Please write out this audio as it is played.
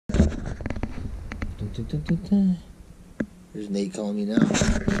There's Nate calling me now.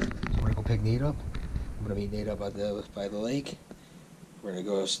 So we're gonna go pick Nate up. I'm gonna meet Nate up by the lake. We're gonna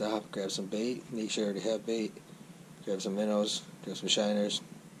go stop, grab some bait. Make sure I already have bait. Grab some minnows, grab some shiners.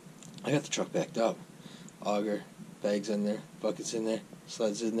 I got the truck backed up. Auger, bags in there, buckets in there,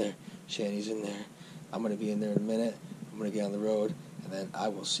 sleds in there, shanties in there. I'm gonna be in there in a minute. I'm gonna get on the road, and then I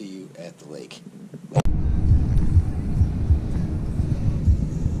will see you at the lake.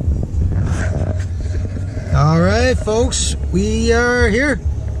 Alright folks, we are here.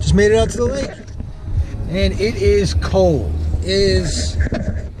 Just made it out to the lake. And it is cold. It is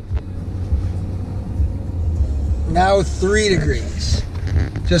now 3 degrees.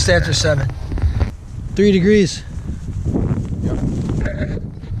 Just after 7. 3 degrees. Yep.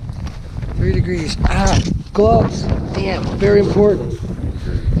 3 degrees. Ah, gloves. Damn, very important.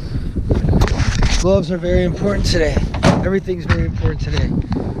 Gloves are very important today. Everything's very important today.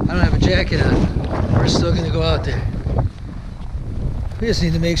 I don't have a jacket on. We're still gonna go out there. We just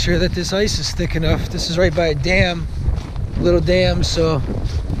need to make sure that this ice is thick enough. This is right by a dam, little dam, so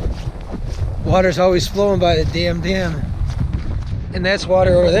water's always flowing by the dam. And that's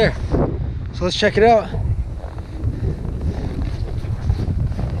water over there. So let's check it out.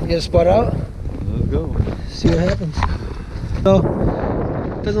 You get a spot out? Let's go. See what happens. So,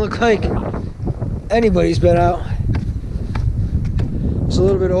 doesn't look like anybody's been out. There's a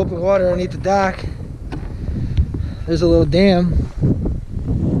little bit of open water underneath the dock. There's a little dam.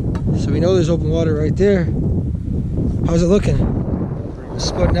 So we know there's open water right there. How's it looking? It's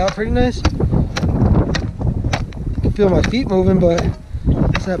splitting out pretty nice. I can feel my feet moving, but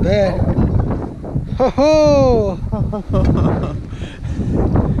it's not bad. Ho ho!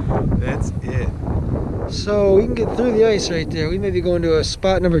 That's it. So we can get through the ice right there. We may be going to a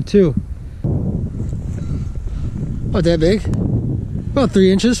spot number 2. Not that big. About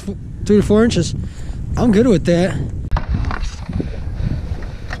 3 inches, 3 to 4 inches. I'm good with that.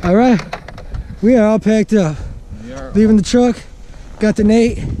 All right, we are all packed up. Leaving the truck, got the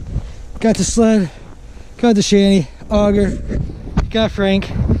Nate, got the sled, got the shanty, auger, got Frank,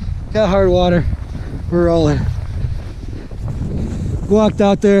 got hard water. We're rolling. Walked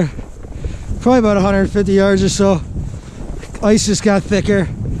out there, probably about 150 yards or so. Ice just got thicker.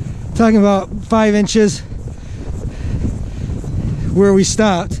 Talking about 5 inches where we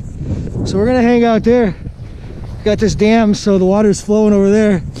stopped. So we're gonna hang out there. Got this dam, so the water's flowing over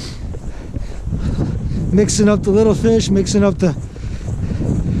there. Mixing up the little fish, mixing up the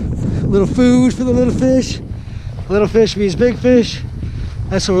little food for the little fish. Little fish means big fish.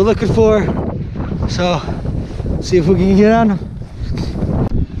 That's what we're looking for. So, see if we can get on them.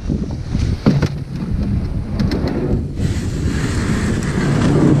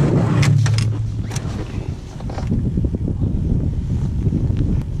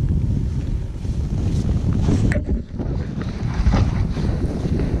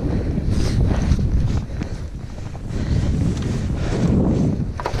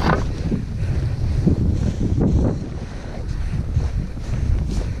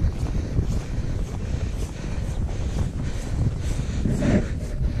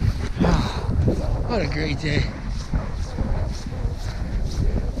 What a great day.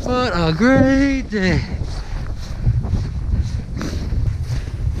 What a great day.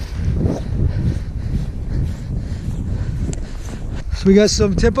 So we got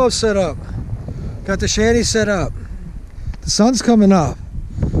some tip-ups set up. Got the shanty set up. The sun's coming up.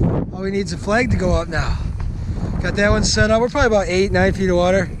 All we need is a flag to go up now. Got that one set up. We're probably about 8-9 feet of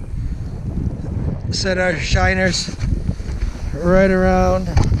water. Set our shiners right around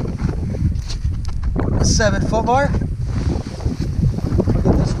 7 foot mark. Look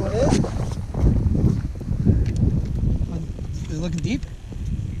at this one in. Is it looking deep?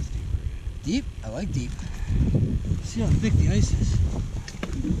 Deep? I like deep. See how thick the ice is.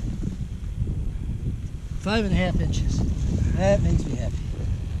 5.5 inches. That makes me happy.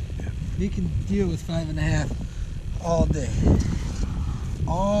 We can deal with 5.5 all day.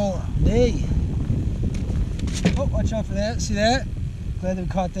 All day. Oh, watch out for that. See that? Glad that we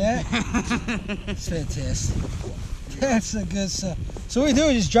caught that. It's fantastic. That's a good stuff. So what we do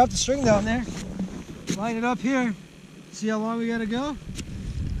is just drop the string down there, line it up here. See how long we gotta go?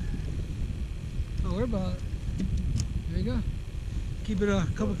 Oh, we're about, there you go. Keep it a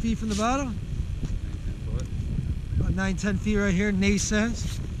couple feet from the bottom. About 9-10 feet right here, Nate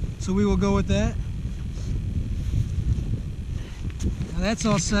says. So we will go with that. Now that's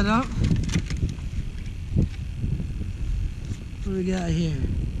all set up. What do we got here?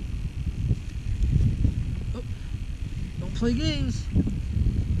 Oh, don't play games.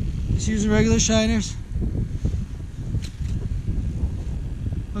 Just using regular shiners.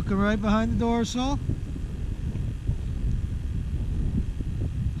 Hook him right behind the dorsal.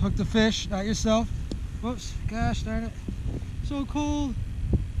 Hook the fish, not yourself. Whoops, gosh darn it. So cold.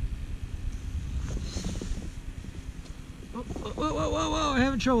 Whoa, whoa, whoa, whoa, whoa. I'm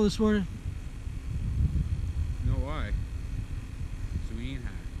having trouble this morning. You know why? So we ain't high.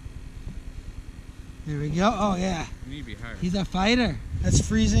 There we go. Oh, yeah. We need to be higher. He's a fighter. That's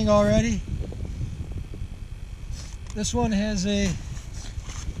freezing already. This one has a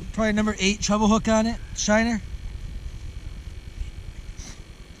probably number 8 treble hook on it, shiner.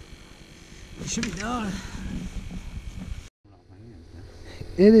 It should be done.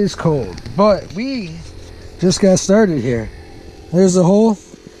 It is cold, but we just got started here. There's the hole.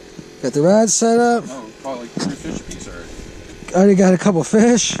 Got the rod set up. Oh, caught like 3 fish apiece already. Already got a couple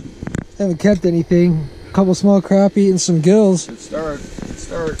fish. Haven't kept anything. A couple small crappie and some gills. Good start. Good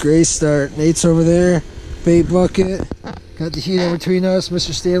start. Great start. Nate's over there. Bait bucket. Got the heater between us.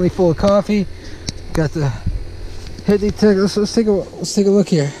 Mr. Stanley full of coffee. Got the hitty tick. Let's take a look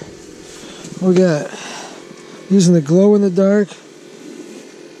here. What we got? Using the glow in the dark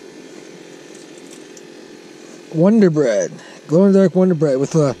Wonder Bread. Glow in the dark Wonder Bread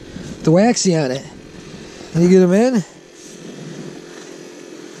with the waxy on it. And you get them in.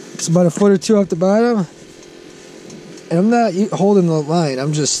 It's about 1 foot or 2 off the bottom. And I'm not holding the line.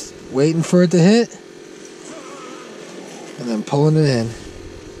 I'm just waiting for it to hit. And then pulling it in.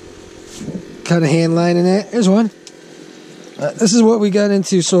 Kind of hand lining it. There's one. This is what we got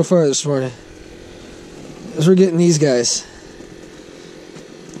into so far this morning. As we're getting these guys.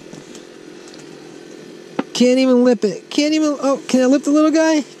 Can't even lip it. Can't even. Oh, can I lip the little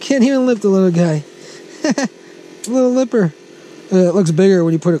guy? Can't even lip the little guy. Little lipper. It looks bigger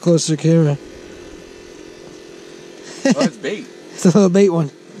when you put it close to the camera. Oh, it's bait. It's a little bait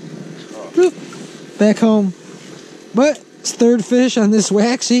one. Oh. Back home. But it's 3rd fish on this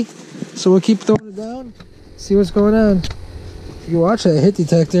waxy. So we'll keep throwing it down. See what's going on. You watch that hit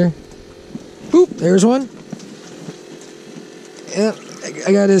detector. Boop, there's one. Yeah,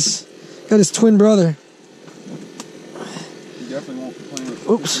 I got his twin brother. You definitely won't complain with.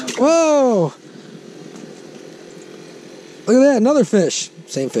 Oops. Whoa! Look at that, another fish.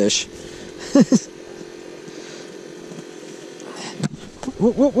 Same fish.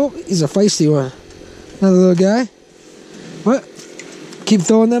 Whoa, whoa, whoa. He's a feisty one. Another little guy. What? Keep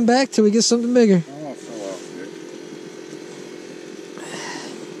throwing them back till we get something bigger. Oh, it fell off.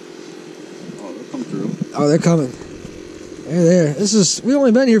 Oh, they'll come through. Oh, they're coming. They're there. We've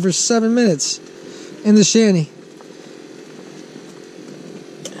only been here for 7 minutes in the shanty.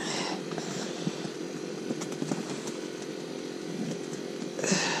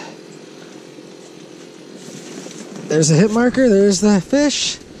 There's a hit marker. There's the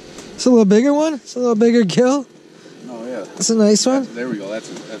fish. It's a little bigger one. It's a little bigger gill. Oh, yeah. That's a nice one. There we go. That's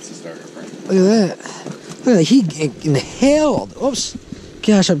the starter frame. Look at that. Look at that. He inhaled. Oops.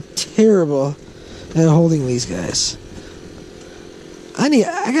 Gosh, I'm terrible at holding these guys. I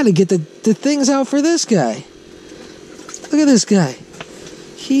gotta get the things out for this guy. Look at this guy.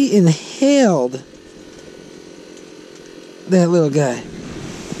 He inhaled that little guy.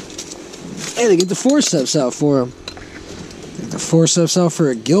 I had to get the forceps out for him. Get the forceps out for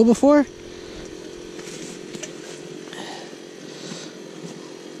a gill before?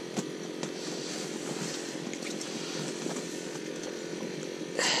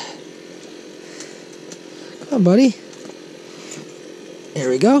 Come on, buddy. There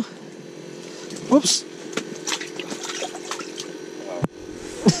we go. Whoops.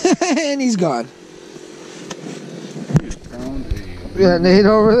 And he's gone. We got Nate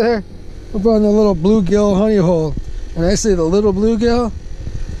over there. We're on the little bluegill honey hole. And I say the little bluegill,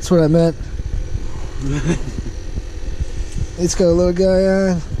 that's what I meant. It's got a little guy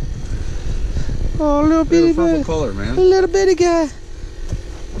on. Oh, a little bitty guy. Color, man. A little bitty guy.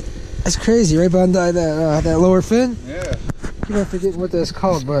 That's crazy, right behind that lower fin. Yeah. Keep on forgetting what that's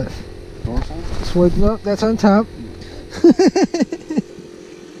called, but Dorsal? this one, no, that's on top.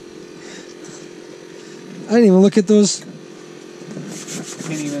 I didn't even look at those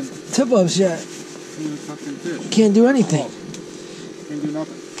Can't even tip-ups yet. fucking fish. Can't do anything. Can't do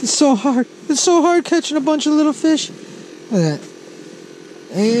nothing. It's so hard. It's so hard catching a bunch of little fish. Look at that.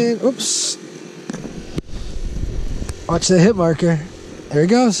 And, oops. Watch the hit marker. There he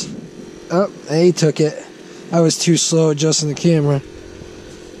goes. Oh, he took it. I was too slow adjusting the camera.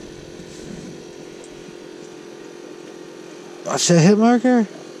 Watch that hit marker.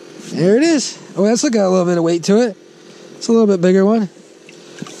 There it is. Oh, that's got a little bit of weight to it. It's a little bit bigger one.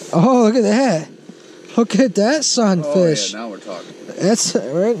 Oh, look at that. Look at that sunfish. Oh, yeah, now we're talking. That's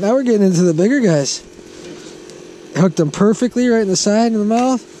right. Now we're getting into the bigger guys. hooked him perfectly right in the side of the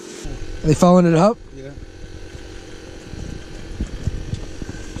mouth. Are they following it up? Yeah.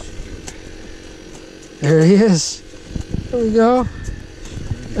 There he is. There we go.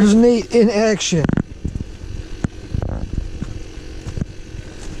 There's Nate in action.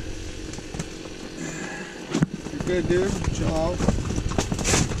 You're good, dude. Chill out.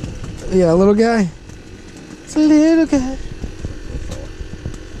 Yeah, little guy. It's a little guy.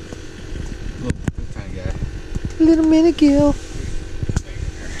 Little tiny guy. Little mini gill.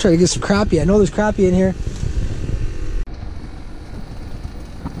 Try to get some crappie. I know there's crappie in here.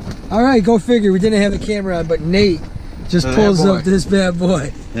 All right, go figure. We didn't have the camera on, but Nate just pulls up this bad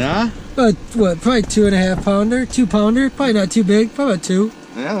boy. Yeah? About what? Probably 2.5 pounder, 2 pounder. Probably not too big. Probably about 2.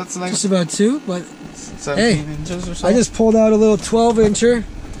 Yeah, that's nice. Just about 2, but 17 inches or so? I just pulled out a little 12-incher.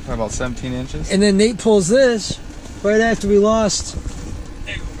 Probably about 17 inches. And then Nate pulls this right after we lost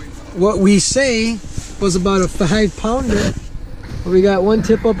what we say was about a 5 pounder. But we got one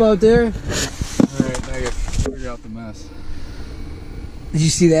tip up out there. Alright, now I gotta figure out the mess. Did you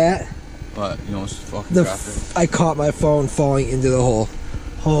see that? But you almost fucking dropped it. I caught my phone falling into the hole.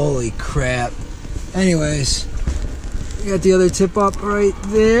 Holy crap. Anyways, we got the other tip up right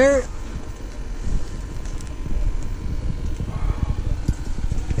there.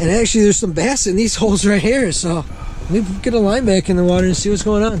 And actually there's some bass in these holes right here, so let me get a line back in the water and see what's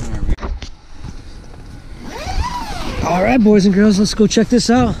going on. Alright, boys and girls, let's go check this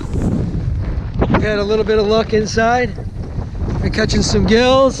out. We had a little bit of luck inside. We're catching some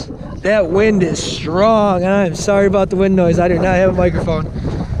gills. That wind is strong. I'm sorry about the wind noise. I do not have a microphone.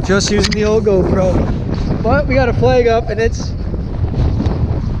 Just using the old GoPro. But we got a flag up and it's...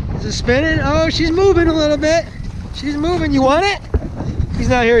 Is it spinning? Oh, she's moving a little bit. She's moving. You want it? He's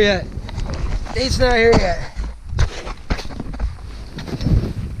not here yet. Nate's not here yet.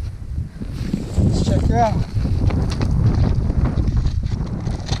 Let's check her out.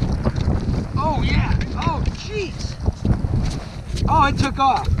 Oh, yeah. Oh, jeez. Oh, it took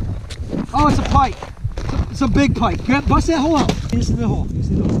off. Oh, it's a pike. It's a big pike. Bust that hole out. Here's the hole. Here's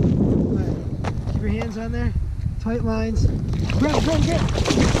the hole. All right. Keep your hands on there. Tight lines. Grab, grab, grab.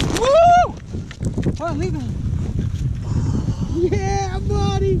 Woo! Oh, leave it. Yeah,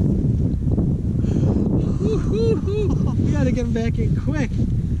 buddy. We gotta get him back in quick.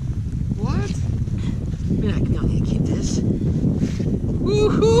 What? Yeah, come on, keep this.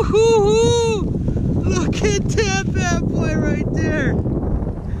 Woo-hoo-hoo-hoo! Look at that bad boy right there.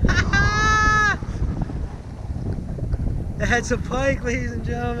 That's a pike, ladies and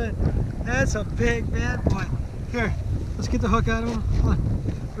gentlemen. That's a big bad boy. Here, let's get the hook out of him. Hold on.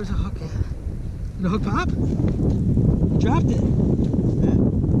 Where's the hook at? Did the hook pop? You dropped it.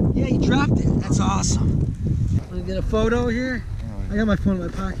 Yeah, you dropped it. That's awesome. Want to get a photo here? I got my phone in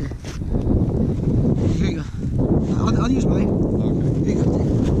my pocket. Here you go. I'll use mine. Okay. Here you go.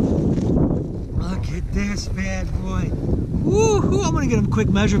 Look at this bad boy. Woo-hoo! I'm gonna get him a quick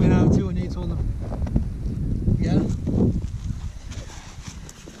measurement out too when Nate's holding him. You got him?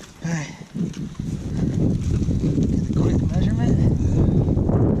 Alright. Get the quick measurement.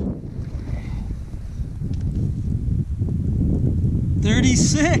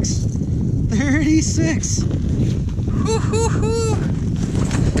 36. 36. Woo-hoo-hoo.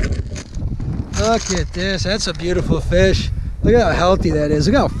 Look at this. That's a beautiful fish. Look at how healthy that is.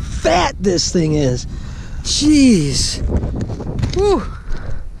 Look how fat this thing is. Jeez. Woo.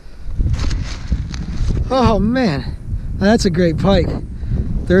 Oh man. That's a great pike.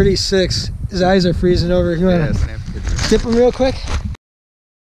 36. His eyes are freezing over. You want to dip him real quick?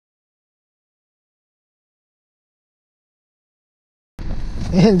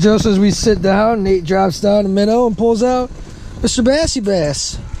 And just as we sit down, Nate drops down a minnow and pulls out Mr. Bassy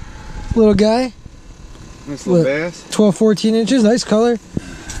Bass. Little guy. Nice little bass. 12, 14 inches. Nice color.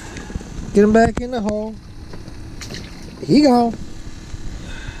 Get him back in the hole. Here you go.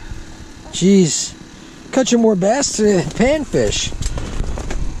 Jeez. Catching more bass to panfish.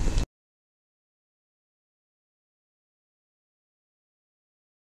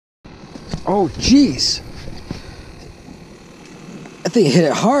 Oh, jeez. That thing hit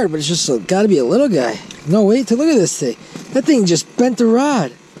it hard, but it's just got to be a little guy. No, wait to look at this thing. That thing just bent the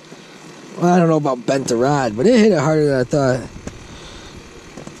rod. Well, I don't know about bent the rod, but it hit it harder than I thought.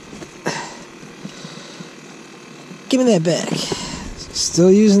 Give me that back.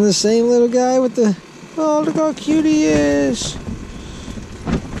 Still using the same little guy with the... Oh, look how cute he is.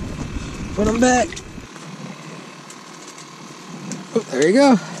 Put him back. Oh, there you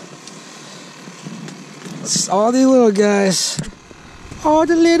go. It's all the little guys. All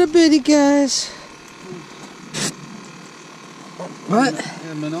the little bitty guys. What?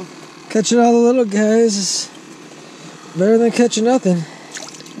 Yeah, minnow. Catching all the little guys. Better than catching nothing.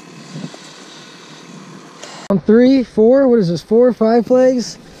 3, 4, what is this, 4 or 5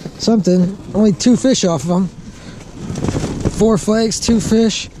 flags? Something. Only 2 fish off of them. 4 flags, 2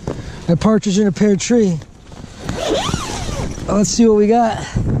 fish, a partridge in a pear tree. Let's see what we got.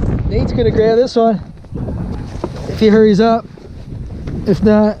 Nate's gonna grab this one if he hurries up. If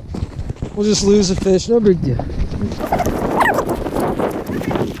not, we'll just lose the fish. No big deal.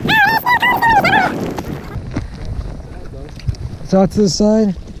 It's out to the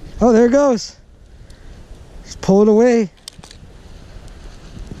side. Oh, there it goes. Just pull it away.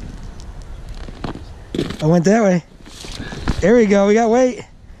 I went that way. There we go. We got weight.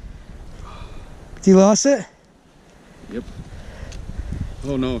 You lost it? Yep.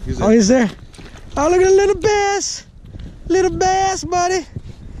 Oh no, he's there. Oh, he's there. Oh, look at the little bass. Little bass, buddy.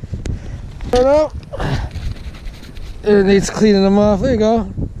 There needs cleaning them off. There you go.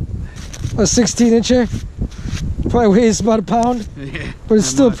 A 16-incher. Probably weighs about a pound. Yeah, but it's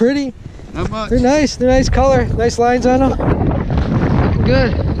still pretty. Not much. They're nice. They're nice color. Nice lines on them. Looking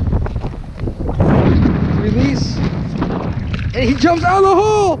good. Release. And he jumps out of the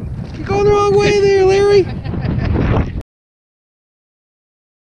hole. You're going the wrong way there, Larry.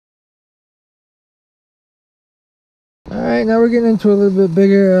 Alright, now we're getting into a little bit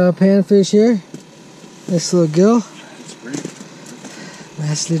bigger panfish here. Nice little gill.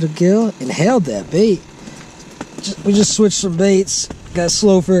 Nice little gill. Inhaled that bait. We just switched some baits. Got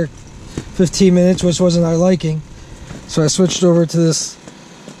slow for 15 minutes, which wasn't our liking. So I switched over to this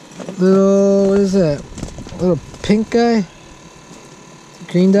little, what is that? Little pink guy?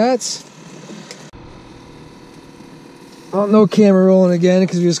 Green dots? Oh, no camera rolling again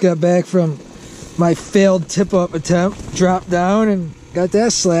because we just got back from my failed tip-up attempt. Dropped down and got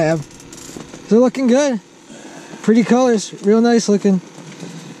that slab. They're looking good. Pretty colors. Real nice looking.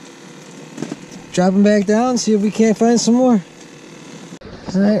 Drop them back down, see if we can't find some more.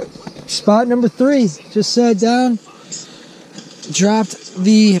 Alright, spot number 3. Just sat down. Dropped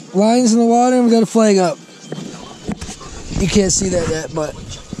the lines in the water and we got a flag up. You can't see that yet, but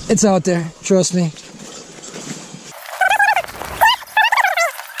it's out there. Trust me.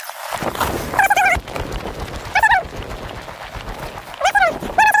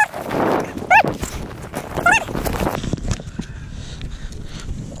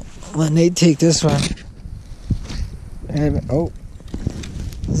 Let Nate take this one. And, oh,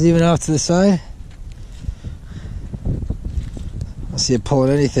 it's even off to the side. I see it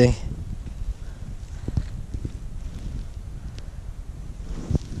pulling anything.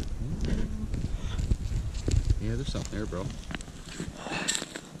 Yeah, there's something there, bro.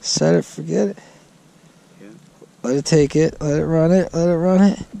 Set it, forget it. Yeah. Let it take it, let it run it, let it run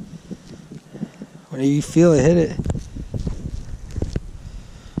it. When you feel it, hit it.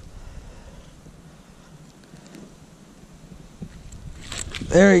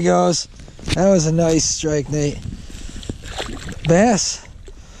 There he goes. That was a nice strike, Nate. Bass.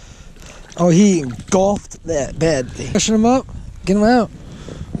 Oh, he engulfed that bad thing. Pushing him up. Get him out.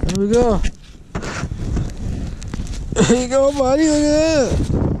 There we go. There you go, buddy. Look at that.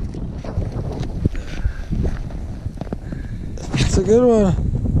 It's a good one.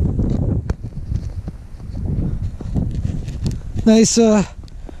 Nice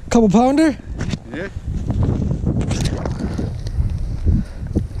couple pounder. Yeah.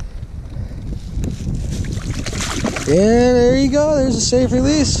 Yeah, there you go. There's a safe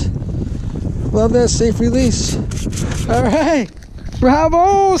release. Love that safe release. All right.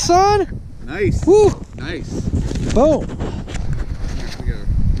 Bravo, son. Nice. Woo. Nice. Boom. We gotta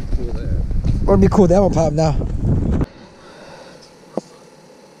pull that. Would be cool. That one pop now.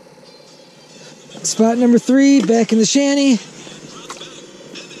 Spot number 3, back in the shanty.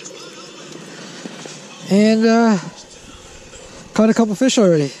 And caught a couple fish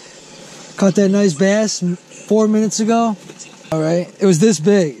already. Caught that nice bass 4 minutes ago. All right, it was this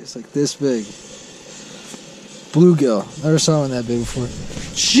big. It's like this big. Bluegill. Never saw one that big before.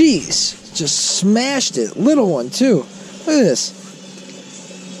 Jeez, just smashed it. Little one too. Look at this.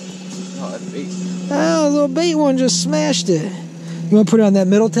 Oh, that's bait. Oh, a little bait one just smashed it. You want to put it on that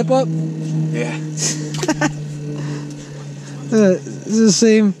middle tip up? Yeah. This is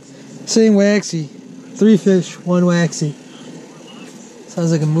the same waxy. 3 fish, 1 waxy.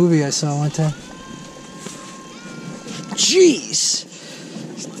 Sounds like a movie I saw one time. Jeez.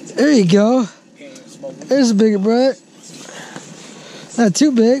 There you go. There's a bigger brother. Not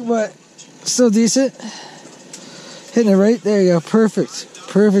too big, but still decent. Hitting it right there. You go. Perfect.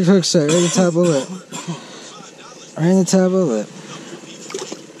 Perfect hook set. Right at the top of the lip. Right in the top of the lip.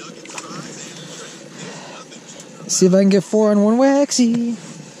 See if I can get 4 on 1 waxy.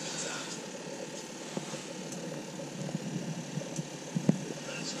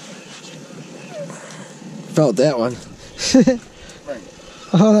 Felt that one.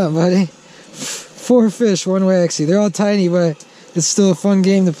 Hold on, buddy. 4 fish, 1 waxy. They're all tiny, but it's still a fun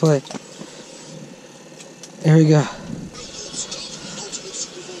game to play. There we go.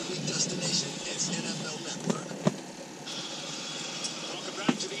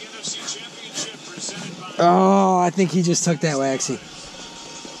 Oh, I think he just took that waxy.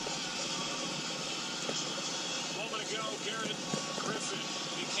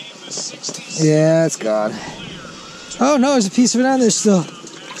 Yeah, it's gone. Oh no, there's a piece of it on there still.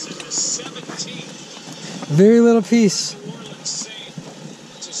 Very little piece.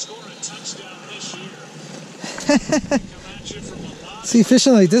 See,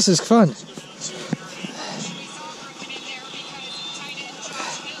 fishing like this is fun.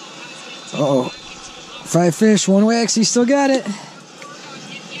 Uh-oh. 5 fish, 1 waxy, still got it.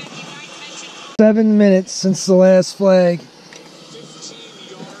 7 minutes since the last flag.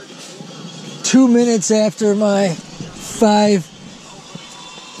 2 minutes after my 5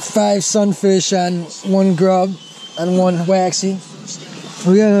 sunfish on 1 grub and 1 waxy.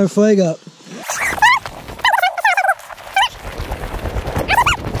 We got another flag up.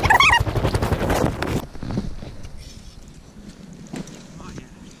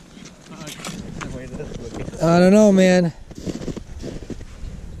 I don't know, man.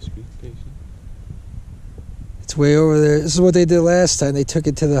 It's way over there. This is what they did last time. They took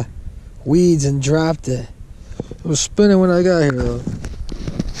it to the weeds and dropped it. It was spinning when I got here, though.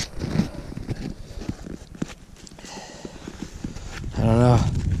 I don't know.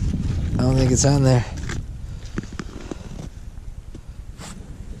 I don't think it's on there.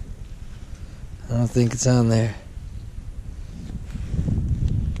 I don't think it's on there.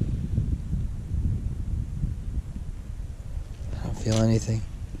 I don't feel anything.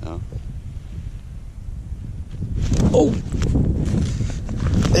 No. Oh!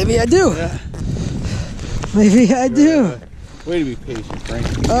 Maybe I do. Yeah. Maybe I do. Way to be patient, Frank.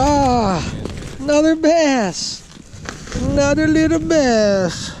 Ah! Another bass. Another little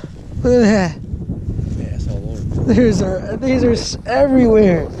bass. Look at that. Bass all over. These are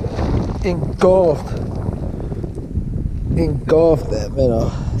everywhere. Engulfed. Engulfed that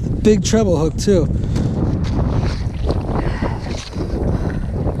minnow. Big treble hook too.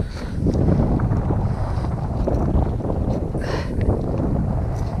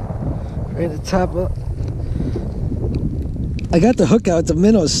 Right at the top of. I got the hook out, the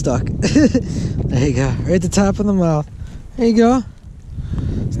minnow's stuck. There you go. Right at the top of the mouth. There you go.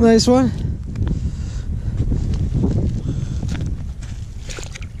 It's a nice one.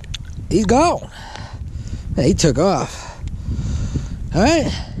 He's gone. Yeah, he took off.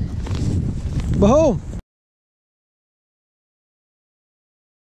 Alright. Boom.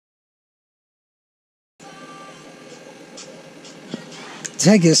 Did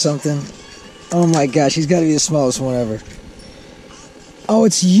I get something? Oh my gosh, he's got to be the smallest one ever. Oh,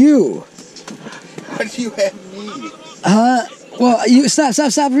 it's you. How do you have me? Well, you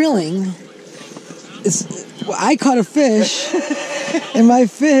stop reeling. Well, I caught a fish, and my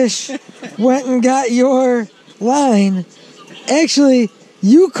fish went and got your line. Actually,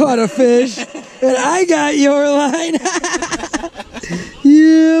 you caught a fish, and I got your line.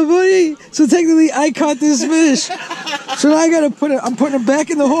 Yeah, buddy. So technically, I caught this fish. So now I gotta put it. I'm putting it back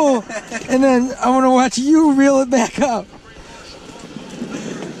in the hole, and then I want to watch you reel it back up.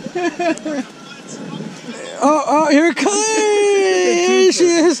 Oh, here it comes! Here she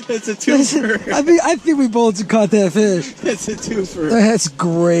is. It's a twofer. I think we both caught that fish. It's a twofer. That's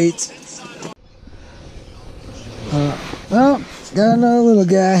great. Well, got another little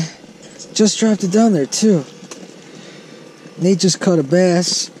guy. Just dropped it down there too. Nate just caught a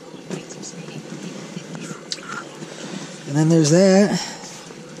bass. And then there's that.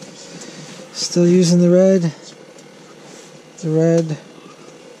 Still using the red. The red.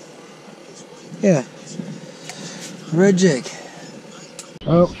 Yeah. Red jig.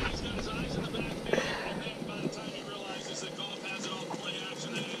 Oh.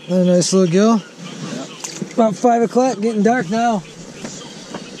 Another nice little gill. About 5 o'clock, getting dark now.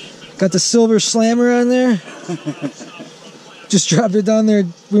 Got the silver slammer on there. Just dropped it down there.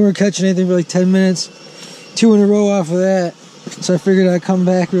 We weren't catching anything for like 10 minutes. 2 in a row off of that. So I figured I'd come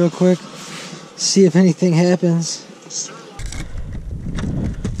back real quick. See if anything happens.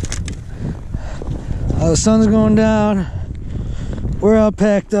 Oh, the sun's going down. We're all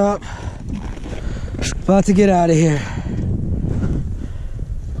packed up. About to get out of here.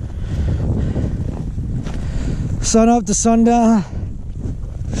 Sun up to sundown.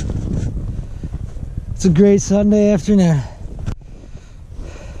 It's a great Sunday afternoon.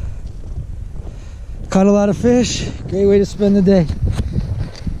 Caught a lot of fish. Great way to spend the day.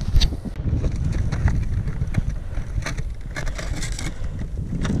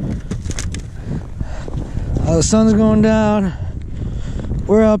 The sun's going down.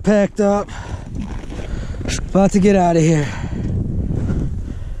 We're all packed up. About to get out of here.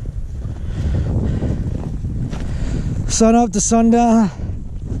 Sun up to sundown.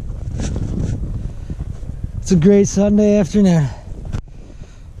 It's a great Sunday afternoon.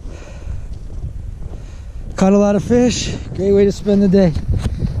 Caught a lot of fish. Great way to spend the day.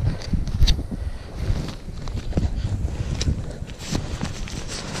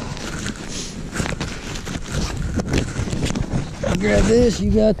 Grab this,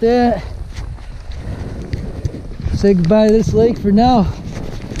 you got that. Say goodbye to this lake for now.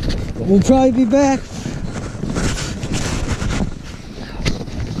 We'll probably be back.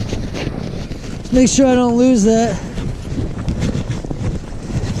 Make sure I don't lose that.